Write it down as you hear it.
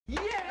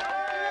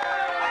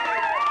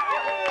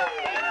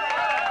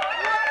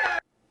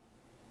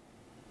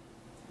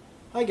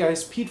Hi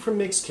guys, Pete from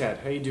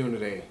Mixcat. How you doing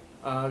today?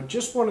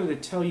 Just wanted to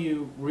tell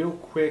you real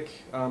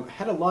quick,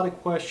 had a lot of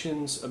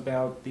questions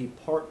about the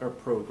partner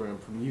program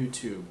from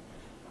YouTube.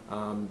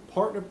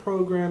 Partner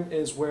program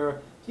is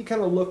where you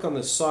kind of look on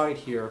the side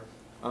here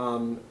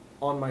on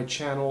my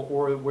channel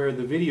or where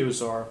the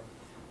videos are.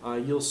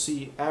 You'll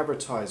see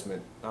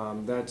advertisement.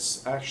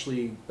 That's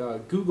actually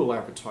Google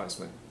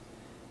advertisement.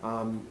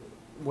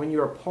 When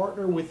you're a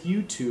partner with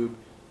YouTube,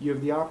 you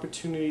have the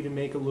opportunity to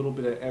make a little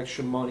bit of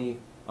extra money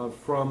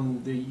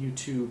from the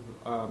YouTube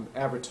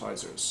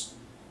advertisers.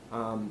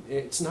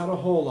 It's not a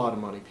whole lot of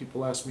money.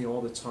 People ask me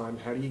all the time,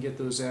 how do you get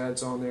those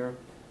ads on there?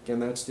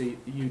 Again, that's the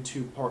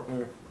YouTube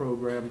partner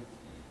program.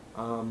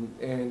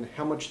 And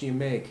how much do you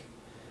make?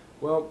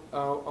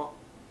 Well,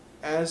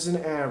 as an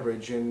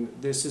average, and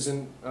this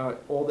isn't,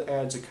 all the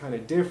ads are kind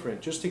of different,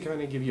 just to kind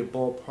of give you a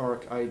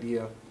ballpark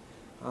idea,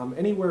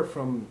 anywhere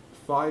from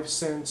 5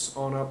 cents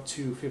on up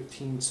to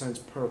 15 cents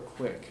per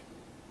click.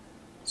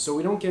 So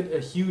we don't get a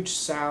huge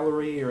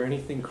salary or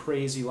anything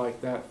crazy like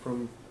that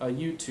from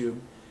YouTube,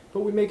 but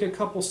we make a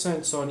couple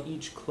cents on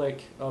each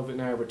click of an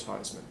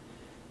advertisement.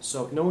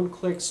 So if no one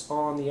clicks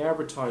on the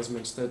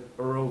advertisements that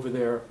are over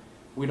there,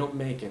 we don't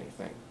make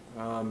anything.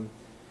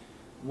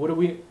 What do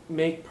we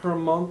make per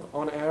month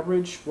on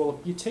average? Well,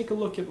 if you take a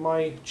look at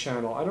my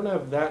channel, I don't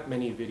have that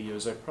many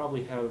videos. I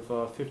probably have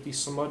 50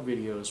 some odd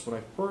videos. When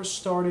I first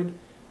started,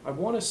 I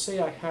want to say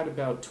I had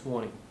about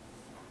 20.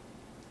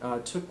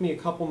 It took me a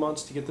couple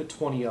months to get the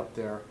 20 up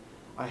there.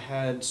 I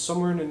had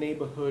somewhere in the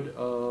neighborhood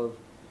of,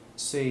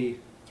 say,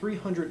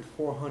 300 to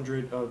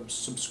 400 of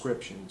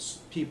subscriptions,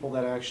 people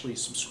that actually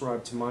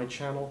subscribe to my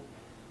channel.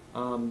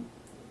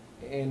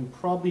 And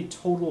probably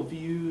total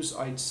views,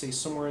 I'd say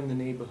somewhere in the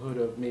neighborhood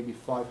of maybe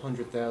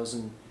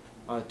 500,000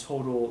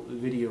 total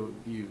video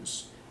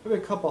views. I have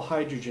a couple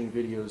hydrogen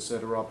videos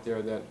that are up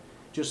there that,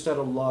 just out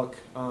of luck,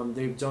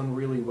 they've done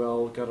really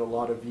well, got a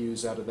lot of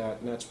views out of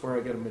that, and that's where I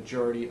get a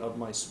majority of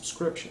my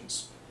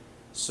subscriptions.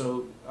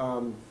 So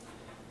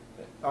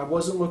I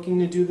wasn't looking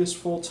to do this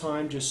full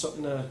time, just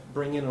something to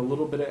bring in a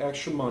little bit of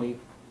extra money,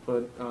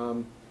 but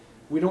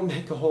we don't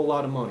make a whole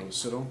lot of money,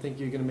 so don't think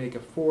you're going to make a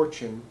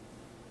fortune.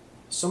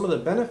 Some of the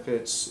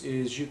benefits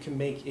is you can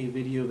make a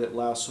video that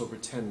lasts over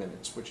 10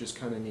 minutes, which is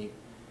kind of neat.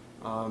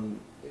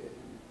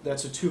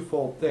 That's a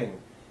twofold thing.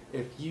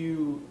 If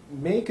you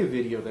make a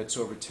video that's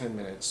over 10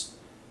 minutes,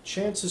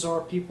 chances are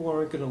people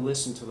aren't going to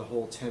listen to the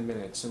whole 10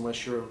 minutes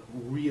unless you're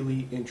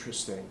really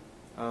interesting.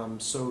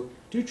 So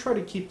do try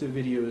to keep the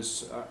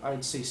videos,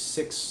 I'd say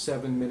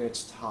 6-7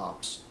 minutes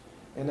tops,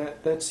 and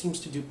that seems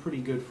to do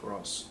pretty good for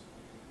us.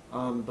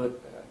 I've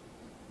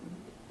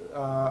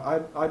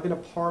been a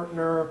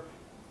partner,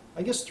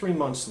 I guess 3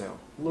 months now,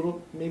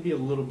 maybe a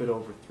little bit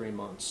over 3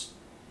 months,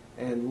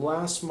 and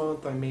last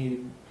month I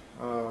made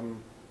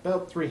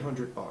about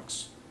 300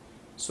 bucks.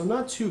 So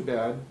not too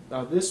bad.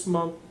 This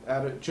month,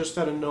 just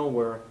out of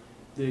nowhere,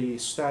 the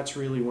stats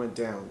really went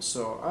down.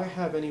 So I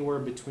have anywhere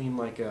between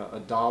like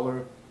a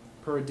dollar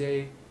per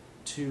day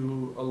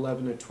to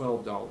 $11 to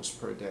 $12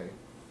 per day,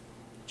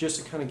 just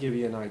to kind of give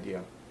you an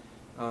idea.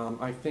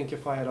 I think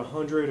if I had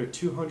 100 or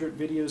 200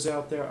 videos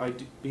out there,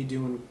 I'd be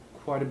doing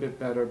quite a bit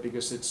better,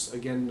 because it's,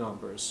 again,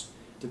 numbers.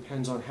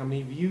 Depends on how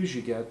many views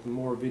you get. The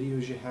more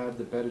videos you have,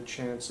 the better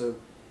chance of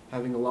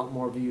having a lot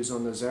more views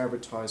on those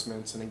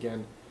advertisements, and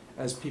again,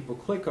 as people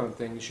click on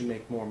things, you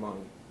make more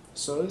money.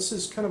 So this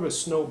is kind of a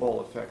snowball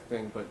effect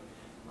thing, but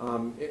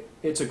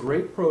it's a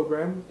great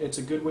program. It's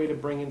a good way to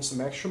bring in some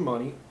extra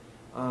money.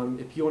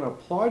 If you want to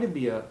apply to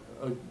be a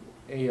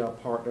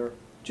partner,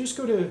 just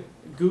go to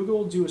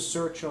Google, do a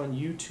search on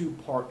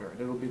YouTube partner, and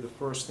it'll be the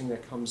first thing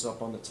that comes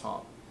up on the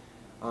top.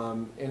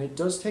 And it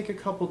does take a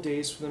couple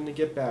days for them to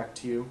get back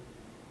to you.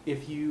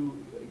 If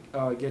you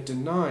get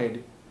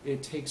denied,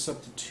 it takes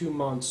up to 2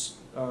 months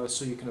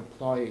so you can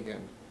apply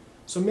again.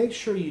 So make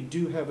sure you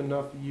do have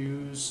enough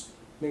views,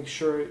 make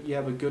sure you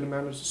have a good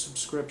amount of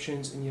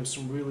subscriptions, and you have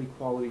some really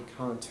quality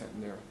content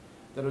in there.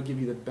 That'll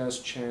give you the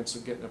best chance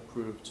of getting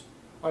approved.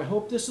 I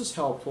hope this is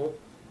helpful.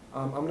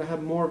 I'm going to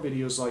have more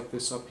videos like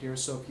this up here,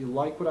 so if you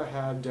like what I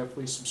have,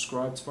 definitely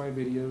subscribe to my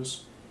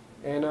videos.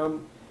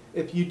 And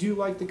if you do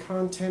like the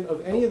content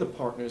of any of the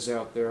partners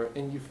out there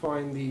and you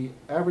find the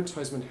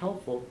advertisement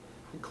helpful,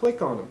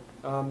 click on them.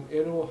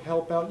 It'll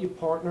help out your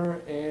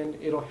partner, and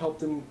it'll help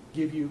them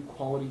give you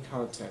quality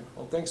content.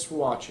 Well, thanks for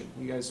watching.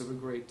 You guys have a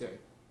great day.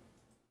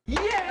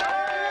 Yeah!